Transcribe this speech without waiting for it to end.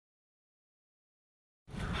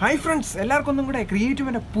Hi friends, എല്ലാവർക്കും ഒന്നും കൂടെ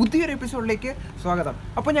ക്രിയേറ്റീവിൻ്റെ പുതിയൊരു എപ്പിസോഡിലേക്ക് സ്വാഗതം.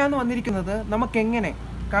 അപ്പോൾ ഞാൻ വന്നിരിക്കുന്നത് നമുക്കെങ്ങനെ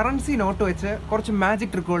കറൻസി നോട്ട് വെച്ച് കുറച്ച്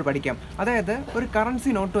മാജിക് ട്രിക്കുകൾ പഠിക്കാം. അതായത് ഒരു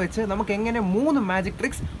കറൻസി നോട്ട് വെച്ച് നമുക്ക് എങ്ങനെ 3 മാജിക്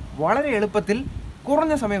ട്രിക്സ് വളരെ എളുപ്പത്തിൽ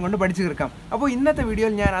കുറഞ്ഞ സമയം കൊണ്ട് പഠിച്ചു തീർക്കാം. അപ്പോൾ ഇന്നത്തെ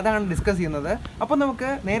വീഡിയോയിൽ ഞാൻ അതാണ് ഡിസ്കസ് ചെയ്യുന്നത്. അപ്പോൾ നമുക്ക്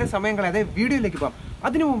നേരെ സമയം കളയാതെ വീഡിയോയിലേക്ക് പോകാം.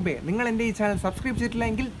 അതിനു മുമ്പേ നിങ്ങൾ എൻ്റെ ഈ ചാനൽ സബ്സ്ക്രൈബ്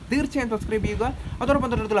ചെയ്തിട്ടില്ലെങ്കിൽ തീർച്ചയായും സബ്സ്ക്രൈബ് ചെയ്യുക. അതോടൊപ്പം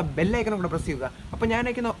തൊട്ടടുത്തുള്ള ബെല്ലൈക്കനും കൂടെ പ്രസ് ചെയ്യുക. അപ്പോൾ ഞാൻ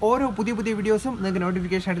അയക്കുന്ന ഓരോ പുതിയ വീഡിയോസും നിങ്ങൾക്ക്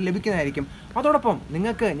നോട്ടിഫിക്കേഷൻ ആയിട്ട് ലഭിക്കുന്നതായിരിക്കും. അതോടൊപ്പം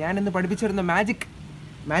നിങ്ങൾക്ക് ഞാൻ ഇന്ന് പഠിപ്പിച്ചു തരുന്ന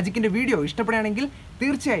മാജിക്കിൻ്റെ വീഡിയോ ഇഷ്ടപ്പെടുകയാണെങ്കിൽ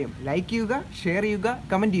തീർച്ചയായും ലൈക്ക് ചെയ്യുക, ഷെയർ ചെയ്യുക,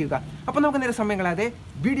 കമൻറ്റ് ചെയ്യുക. അപ്പോൾ നമുക്ക് നേരെ സമയം കളയാതെ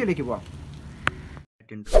വീഡിയോയിലേക്ക് പോകാം.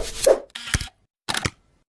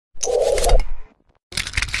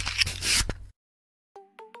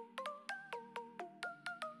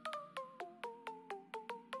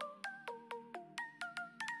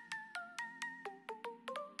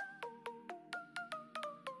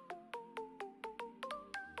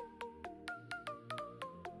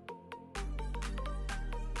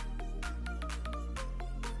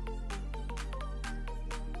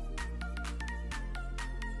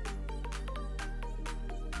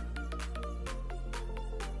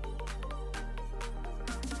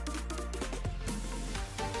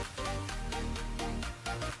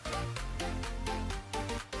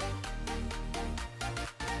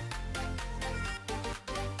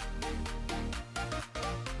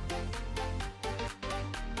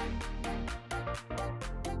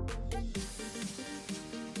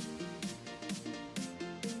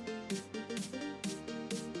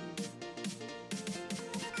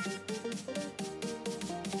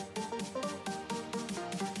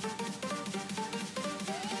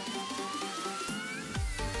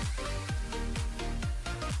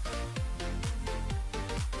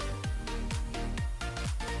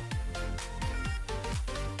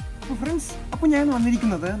 ഫ്രണ്ട്സ്, അപ്പോൾ ഞാൻ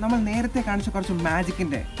വന്നിരിക്കുന്നത് നമ്മൾ നേരത്തെ കാണിച്ച കുറച്ച്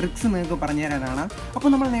മാജിക്കിൻ്റെ ട്രിക്സ് നിങ്ങൾക്ക് പറഞ്ഞു തരാനാണ്. അപ്പോൾ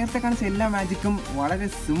നമ്മൾ നേരത്തെ കാണിച്ച എല്ലാ മാജിക്കും വളരെ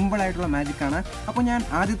സിമ്പിളായിട്ടുള്ള മാജിക്കാണ്. അപ്പോൾ ഞാൻ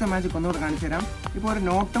ആദ്യത്തെ മാജിക് ഒന്നുകൂടെ കാണിച്ചു തരാം. ഇപ്പോൾ ഒരു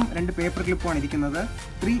നോട്ടും 2 പേപ്പർ ക്ലിപ്പുമാണ് ഇരിക്കുന്നത്.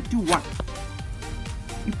 3, 2, 1.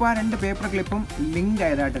 ഇപ്പോൾ ആ 2 പേപ്പർ ക്ലിപ്പും ലിങ്ക്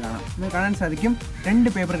ആയതായിട്ട് കാണാം. നിങ്ങൾക്ക് കാണാൻ സാധിക്കും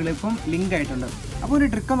 2 പേപ്പർ ക്ലിപ്പും ലിങ്ക് ആയിട്ടുണ്ട്. അപ്പോൾ ഒരു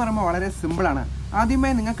ട്രിക്ക് എന്ന് പറയുമ്പോൾ വളരെ സിമ്പിളാണ്.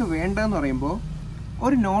 ആദ്യമായി നിങ്ങൾക്ക് വേണ്ടതെന്ന് പറയുമ്പോൾ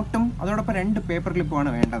ഒരു നോട്ടും അതോടൊപ്പം 2 പേപ്പർ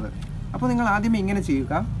ക്ലിപ്പുമാണ് വേണ്ടത്. അപ്പോൾ നിങ്ങൾ ആദ്യമേ ഇങ്ങനെ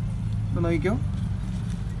ചെയ്യുക. ഇപ്പോൾ നോക്കിക്കോ,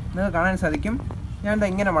 നിങ്ങൾക്ക് കാണാൻ സാധിക്കും ഞാൻ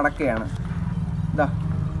ഇങ്ങനെ മടക്കുകയാണ്.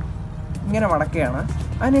 ഇങ്ങനെ മടക്കുകയാണ്.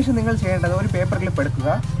 അതിനുശേഷം നിങ്ങൾ ചെയ്യേണ്ടത് ഒരു പേപ്പർ ക്ലിപ്പ് എടുക്കുക,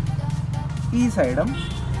 ഈ സൈഡും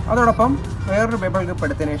അതോടൊപ്പം വേറൊരു പേപ്പർ ക്ലിപ്പ്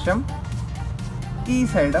എടുത്തതിന് ശേഷം ഈ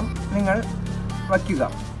സൈഡും നിങ്ങൾ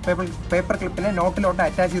വയ്ക്കുക. പേപ്പർ ക്ലിപ്പിനെ നോട്ടിലോട്ട്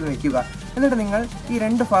അറ്റാച്ച് ചെയ്ത് വയ്ക്കുക. എന്നിട്ട് നിങ്ങൾ ഈ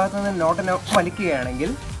 2 ഭാഗത്തു നിന്ന് നോട്ടിനെ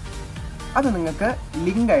വലിക്കുകയാണെങ്കിൽ അത് നിങ്ങൾക്ക്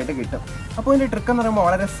ലിങ്കായിട്ട് കിട്ടും. അപ്പോൾ ഇതിൻ്റെ ട്രിക്ക് എന്ന് പറയുമ്പോൾ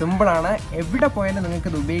വളരെ സിമ്പിളാണ്. എവിടെ പോയാലും നിങ്ങൾക്ക്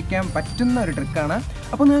ഇത് ഉപയോഗിക്കാൻ പറ്റുന്ന ഒരു ട്രിക്കാണ്.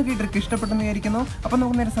 അപ്പോൾ നിങ്ങൾക്ക് ഈ ട്രിക്ക് ഇഷ്ടപ്പെട്ടെന്ന് വിചാരിക്കുന്നു. അപ്പോൾ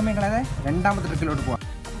നമുക്ക് നേരെ സമയം കളയാതെ രണ്ടാമത്തെ ട്രിക്കിലോട്ട് പോകാം.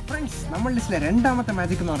 ഫ്രണ്ട്സ്, നമ്മൾ ലിസ്റ്റിലെ രണ്ടാമത്തെ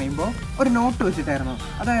മാജിക് എന്ന് പറയുമ്പോൾ ഒരു നോട്ട് വെച്ചിട്ടായിരുന്നു.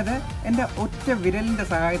 അതായത് എൻ്റെ ഒറ്റ വിരലിൻ്റെ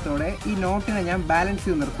സഹായത്തോടെ ഈ നോട്ടിനെ ഞാൻ ബാലൻസ്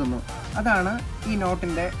ചെയ്ത് നിർത്തുന്നു. അതാണ് ഈ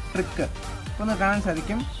നോട്ടിൻ്റെ ട്രിക്ക്. അപ്പോൾ ഒന്ന് കാണാൻ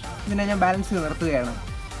സാധിക്കും, ഇതിനെ ഞാൻ ബാലൻസ് ചെയ്ത് നിർത്തുകയാണ്.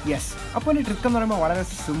 യെസ്. അപ്പോൾ ഈ ട്രിക്ക് എന്ന് പറയുമ്പോൾ വളരെ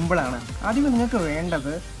സിമ്പിളാണ്. ആദ്യമേ നിങ്ങൾക്ക്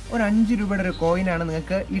വേണ്ടത് ഒരു 5 രൂപയുടെ ഒരു കോയിനാണ്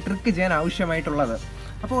നിങ്ങൾക്ക് ഈ ട്രിക്ക് ചെയ്യാൻ ആവശ്യമായിട്ടുള്ളത്.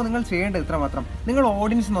 അപ്പോൾ നിങ്ങൾ ചെയ്യേണ്ടത് ഇത്ര മാത്രം. നിങ്ങൾ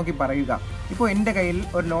ഓഡിയൻസ് നോക്കി പറയുക, ഇപ്പോൾ എൻ്റെ കയ്യിൽ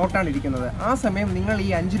ഒരു നോട്ടാണ് ഇരിക്കുന്നത്. ആ സമയം നിങ്ങൾ ഈ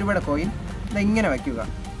 5 രൂപയുടെ കോയിൻ ഇങ്ങനെ വയ്ക്കുക.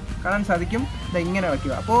 കാണാൻ സാധിക്കും, ഇങ്ങനെ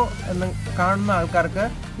വയ്ക്കുക. അപ്പോൾ കാണുന്ന ആൾക്കാർക്ക്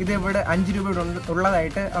ഇത് ഇവിടെ 5 രൂപ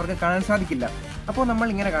ഉള്ളതായിട്ട് അവർക്ക് കാണാൻ സാധിക്കില്ല. അപ്പോൾ നമ്മൾ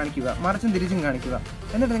ഇങ്ങനെ കാണിക്കുക, മറിച്ചും തിരിച്ചും കാണിക്കുക.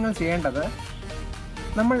 എന്നിട്ട് നിങ്ങൾ ചെയ്യേണ്ടത്,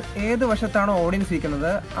 നമ്മൾ ഏത് വശത്താണോ ഓഡിയൻസ്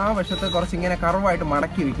ഇരിക്കുന്നത് ആ വശത്ത് കുറച്ച് ഇങ്ങനെ കർവായിട്ട്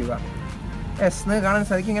മടക്കി വയ്ക്കുക. യെസ്, നിങ്ങൾക്ക് കാണാൻ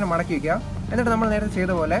സാധിക്കും, ഇങ്ങനെ മടക്കി വയ്ക്കുക. എന്നിട്ട് നമ്മൾ നേരത്തെ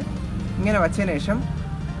ചെയ്ത പോലെ ഇങ്ങനെ വച്ചതിന് ശേഷം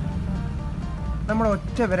നമ്മൾ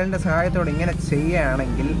ഒറ്റ വിരലിൻ്റെ സഹായത്തോടെ ഇങ്ങനെ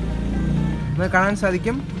ചെയ്യുകയാണെങ്കിൽ നിങ്ങൾക്ക് കാണാൻ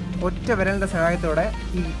സാധിക്കും, ഒറ്റ വിരലിൻ്റെ സഹായത്തോടെ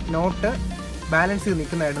ഈ നോട്ട് ബാലൻസ് ചെയ്ത്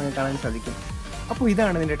നിൽക്കുന്നതായിട്ട് നിങ്ങൾക്ക് കാണാൻ സാധിക്കും. അപ്പോൾ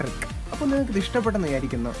ഇതാണ് ഇതിൻ്റെ ട്രിക്ക്. അപ്പോൾ നിങ്ങൾക്ക് ഇത് ഇഷ്ടപ്പെട്ടെന്ന്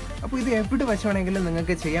വിചാരിക്കുന്നു. അപ്പോൾ ഇത് എവിടെ വെച്ച് വേണമെങ്കിലും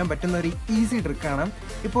നിങ്ങൾക്ക് ചെയ്യാൻ പറ്റുന്ന ഒരു ഈസി ട്രിക്കാണ്.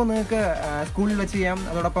 ഇപ്പോൾ നിങ്ങൾക്ക് സ്കൂളിൽ വെച്ച് ചെയ്യാം,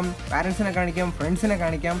 അതോടൊപ്പം പാരൻസിനെ കാണിക്കാം, ഫ്രണ്ട്സിനെ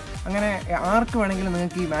കാണിക്കാം, അങ്ങനെ ആർക്ക് വേണമെങ്കിലും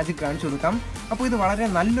നിങ്ങൾക്ക് ഈ മാജിക് കാണിച്ചു കൊടുക്കാം. അപ്പോൾ ഇത് വളരെ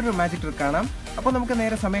നല്ലൊരു മാജിക് ട്രിക്കാണ്. അപ്പോൾ നമുക്ക്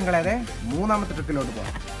നേരെ സമയം കളയാതെ മൂന്നാമത്തെ ട്രിക്കിലോട്ട്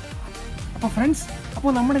പോകാം. അപ്പോൾ ഫ്രണ്ട്സ്,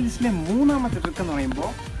 അപ്പോൾ നമ്മുടെ ലിസ്റ്റിലെ മൂന്നാമത്തെ ട്രിക്ക് എന്ന്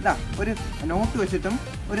പറയുമ്പോൾ ഒരു നോട്ട് വെച്ചിട്ടും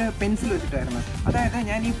ഒരു പെൻസിൽ വെച്ചിട്ടായിരുന്നു. അതായത്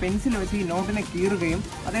ഞാൻ ഈ പെൻസിൽ വെച്ച് ഈ നോട്ടിനെ കീറുകയും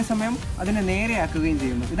അതേസമയം അതിനെ നേരെയാക്കുകയും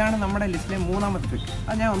ചെയ്യുന്നു. ഇതാണ് നമ്മുടെ ലിസ്റ്റിലെ മൂന്നാമത്തെ ട്രിക്ക്.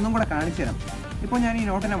 അത് ഞാൻ ഒന്നും കൂടെ കാണിച്ചു തരാം. ഇപ്പോൾ ഞാൻ ഈ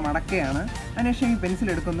നോട്ടിനെ മടക്കുകയാണ്. അതിനുശേഷം ഈ പെൻസിൽ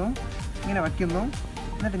എടുക്കുന്നു, ഇങ്ങനെ വയ്ക്കുന്നു.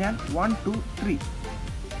 എന്നിട്ട് ഞാൻ 1, 2, 3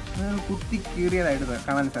 കുത്തി കീറിയതായിട്ട്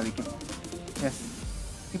കാണാൻ സാധിക്കും. യെസ്.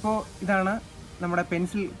 ഇപ്പോൾ ഇതാണ് നമ്മുടെ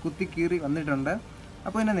പെൻസിൽ കുത്തി കീറി വന്നിട്ടുണ്ട്.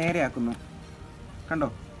 അപ്പോൾ ഇതിനെ നേരെയാക്കുന്നു. കണ്ടോ,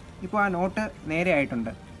 ഇപ്പോൾ ആ നോട്ട് നേരെ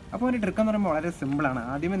ആയിട്ടുണ്ട്. അപ്പോൾ ഒരു ട്രിക്ക് എന്ന് പറയുമ്പോൾ വളരെ സിമ്പിളാണ്.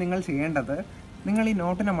 ആദ്യമേ നിങ്ങൾ ചെയ്യേണ്ടത് നിങ്ങൾ ഈ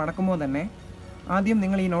നോട്ടിനെ മടക്കുമ്പോൾ തന്നെ ആദ്യം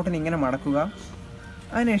നിങ്ങൾ ഈ നോട്ടിനെ ഇങ്ങനെ മടക്കുക.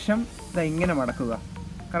 അതിനുശേഷം ഇതാ ഇങ്ങനെ മടക്കുക,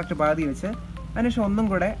 കറക്റ്റ് പാതി വെച്ച്. അതിനുശേഷം ഒന്നും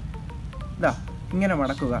കൂടെ ഇതാ ഇങ്ങനെ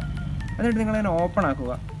മടക്കുക. എന്നിട്ട് നിങ്ങളിതിനെ ഓപ്പൺ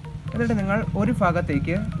ആക്കുക. എന്നിട്ട് നിങ്ങൾ ഒരു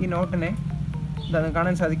ഭാഗത്തേക്ക് ഈ നോട്ടിനെ ഇതാ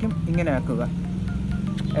കാണാൻ സാധിക്കും ഇങ്ങനെ ആക്കുക.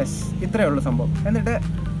 യെസ്, ഇത്രയേ ഉള്ളൂ സംഭവം. എന്നിട്ട്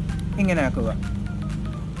ഇങ്ങനെ ആക്കുക.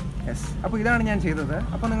 യെസ്, അപ്പോൾ ഇതാണ് ഞാൻ ചെയ്തത്.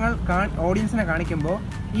 അപ്പോൾ നിങ്ങൾ ഓഡിയൻസിനെ കാണിക്കുമ്പോൾ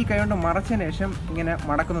ഈ കൈ കൊണ്ട് മറച്ചതിന് ശേഷം ഇങ്ങനെ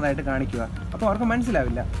മടക്കുന്നതായിട്ട് കാണിക്കുക. അപ്പോൾ അവർക്ക്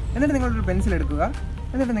മനസ്സിലാവില്ല. എന്നിട്ട് നിങ്ങളൊരു പെൻസിൽ എടുക്കുക.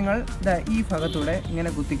 എന്നിട്ട് നിങ്ങൾ ഈ ഭാഗത്തൂടെ ഇങ്ങനെ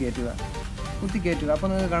കുത്തി കയറ്റുക. അപ്പോൾ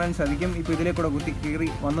നിങ്ങൾക്ക് കാണാൻ സാധിക്കും ഇപ്പോൾ ഇതിലേക്കൂടെ കുത്തി കീറി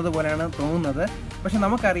വന്നതുപോലെയാണ് തോന്നുന്നത്. പക്ഷെ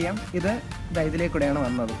നമുക്കറിയാം ഇത് ഇതിലേക്കൂടെയാണ്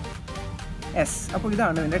വന്നത്. യെസ്, അപ്പോൾ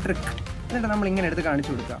ഇതാണ് ഇതിൻ്റെ ട്രിക്ക്. എന്നിട്ട് നമ്മൾ ഇങ്ങനെ എടുത്ത്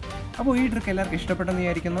കാണിച്ചു കൊടുക്കുക. അപ്പോൾ ഈ ട്രിക്ക് എല്ലാവർക്കും ഇഷ്ടപ്പെട്ടെന്ന്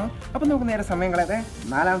വിചാരിക്കുന്നു. അപ്പോൾ നമുക്ക് നേരെ സമയം കളയാതെ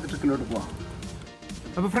 4ാമത്തെ ട്രിക്കിലോട്ട് പോകാം.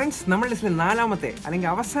 അപ്പോൾ ഫ്രണ്ട്സ്, നമ്മുടെ ലിസ്റ്റിൽ 4ാമത്തെ അല്ലെങ്കിൽ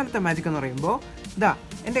അവസാനത്തെ മാജിക് എന്ന് പറയുമ്പോൾ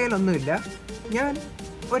എൻ്റെ കയ്യിലൊന്നുമില്ല. ഞാൻ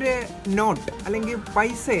ഒരു നോട്ട് അല്ലെങ്കിൽ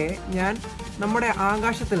പൈസയെ ഞാൻ നമ്മുടെ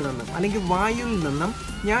ആകാശത്തിൽ നിന്നും അല്ലെങ്കിൽ വായുവിൽ നിന്നും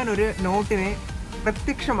ഞാനൊരു നോട്ടിനെ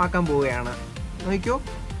പ്രത്യക്ഷമാക്കാൻ പോവുകയാണ്. നോക്കിക്കോ,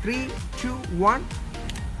 3, 2, 1.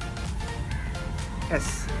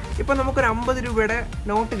 യെസ്, ഇപ്പോൾ നമുക്കൊരു 50 രൂപയുടെ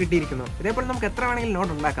നോട്ട് കിട്ടിയിരിക്കുന്നു. ഇതേപോലെ നമുക്ക് എത്ര വേണമെങ്കിലും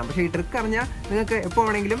നോട്ട് ഉണ്ടാക്കാം. പക്ഷേ ഈ ട്രിക്ക് അറിഞ്ഞാൽ നിങ്ങൾക്ക് എപ്പോൾ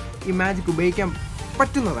വേണമെങ്കിലും ഈ മാജിക് ഉപയോഗിക്കാൻ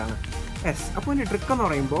പറ്റുന്നതാണ്. യെസ്, അപ്പോൾ ഈ ട്രിക്ക് എന്ന്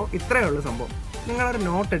പറയുമ്പോൾ ഇത്രയേ ഉള്ളൂ സംഭവം. നിങ്ങളൊരു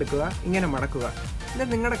നോട്ട് എടുക്കുക, ഇങ്ങനെ മടക്കുക.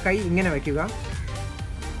 എന്നിട്ട് നിങ്ങളുടെ കൈ ഇങ്ങനെ വയ്ക്കുക.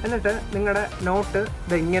 എന്നിട്ട് നിങ്ങളുടെ നോട്ട്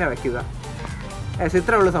ഇങ്ങനെ വയ്ക്കുക. യെസ്,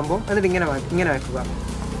 ഇത്രയേ ഉള്ളൂ സംഭവം. എന്നിട്ട് ഇങ്ങനെ വയ്ക്കുക.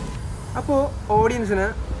 അപ്പോൾ ഓഡിയൻസിന്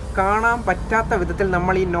കാണാൻ പറ്റാത്ത വിധത്തിൽ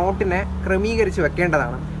നമ്മൾ ഈ നോട്ടിനെ ക്രമീകരിച്ച്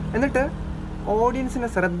വെക്കേണ്ടതാണ്. എന്നിട്ട് ഓഡിയൻസിൻ്റെ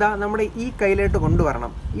ശ്രദ്ധ നമ്മുടെ ഈ കയ്യിലോട്ട്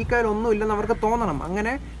കൊണ്ടുവരണം. ഈ കയ്യിലൊന്നുമില്ലെന്ന് അവർക്ക് തോന്നണം.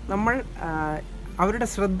 അങ്ങനെ നമ്മൾ അവരുടെ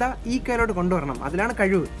ശ്രദ്ധ ഈ കയ്യിലോട്ട് കൊണ്ടുവരണം. അതിലാണ്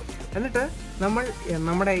കഴിവ്. എന്നിട്ട് നമ്മൾ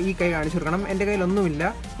നമ്മുടെ ഈ കൈ കാണിച്ചു കൊടുക്കണം. എൻ്റെ കയ്യിലൊന്നുമില്ല,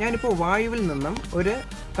 ഞാനിപ്പോൾ വായുവിൽ നിന്നും ഒരു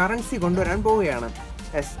കറൻസി കൊണ്ടുവരാൻ പോവുകയാണ്.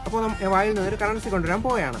 യെസ്, അപ്പോൾ വായുവിൽ നിന്നൊരു കറൻസി കൊണ്ടുവരാൻ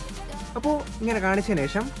പോവുകയാണ്. അപ്പോൾ ഇങ്ങനെ കാണിച്ചതിന്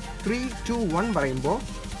ശേഷം 3, 2, 1 പറയുമ്പോൾ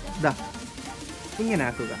ഇങ്ങനെ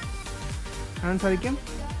ആക്കുക. കാണാൻ സാധിക്കും.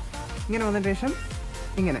 ഇങ്ങനെ വന്നതിന് ശേഷം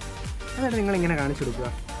ഇങ്ങനെ, എന്നിട്ട് നിങ്ങളിങ്ങനെ കാണിച്ചു കൊടുക്കുക.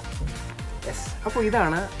 യെസ്, അപ്പോൾ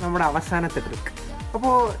ഇതാണ് നമ്മുടെ അവസാനത്തെ ട്രിക്ക്.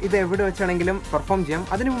 അപ്പോൾ ഇത് എവിടെ വെച്ചാണെങ്കിലും പെർഫോം ചെയ്യാം.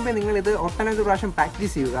 അതിനു മുമ്പേ നിങ്ങളിത് ഒട്ടനവധി പ്രാവശ്യം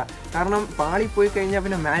പ്രാക്ടീസ് ചെയ്യുക. കാരണം പാളിപ്പോയി കഴിഞ്ഞാൽ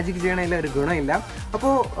പിന്നെ മാജിക് ചെയ്യണതിൽ ഒരു ഗുണമില്ല.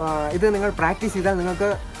 അപ്പോൾ ഇത് നിങ്ങൾ പ്രാക്ടീസ് ചെയ്താൽ നിങ്ങൾക്ക്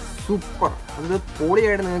സൂപ്പർ, അത്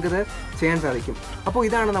പൊളിയായിട്ട് നിങ്ങൾക്കിത് ചെയ്യാൻ സാധിക്കും. അപ്പോൾ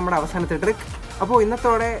ഇതാണ് നമ്മുടെ അവസാനത്തെ ട്രിക്ക്. അപ്പോൾ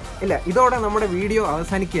ഇതോടെ നമ്മുടെ വീഡിയോ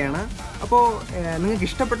അവസാനിക്കുകയാണ്. അപ്പോൾ നിങ്ങൾക്ക്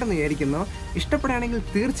ഇഷ്ടപ്പെട്ടെന്ന് വിചാരിക്കുന്നു. ഇഷ്ടപ്പെടുകയാണെങ്കിൽ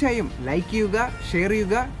തീർച്ചയായും ലൈക്ക് ചെയ്യുക, ഷെയർ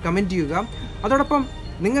ചെയ്യുക, കമൻറ്റ് ചെയ്യുക. അതോടൊപ്പം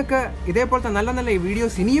നിങ്ങൾക്ക് ഇതേപോലത്തെ നല്ല നല്ല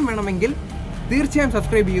വീഡിയോസ് ഇനിയും വേണമെങ്കിൽ തീർച്ചയായും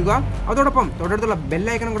സബ്സ്ക്രൈബ് ചെയ്യുക. അതോടൊപ്പം തൊട്ടടുത്തുള്ള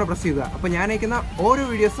ബെല്ലൈക്കണും കൂടെ പ്രസ് ചെയ്യുക. അപ്പോൾ ഞാൻ അയക്കുന്ന ഓരോ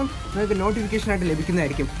വീഡിയോസും നിങ്ങൾക്ക് നോട്ടിഫിക്കേഷനായിട്ട്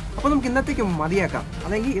ലഭിക്കുന്നതായിരിക്കും. അപ്പോൾ നമുക്ക് ഇന്നത്തേക്ക് മതിയാക്കാം,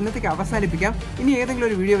 അല്ലെങ്കിൽ ഇന്നത്തേക്ക് അവസാനിപ്പിക്കാം. ഇനി ഏതെങ്കിലും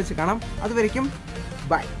ഒരു വീഡിയോ വെച്ച് കാണാം. അതുവരയ്ക്കും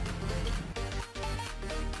ബൈ.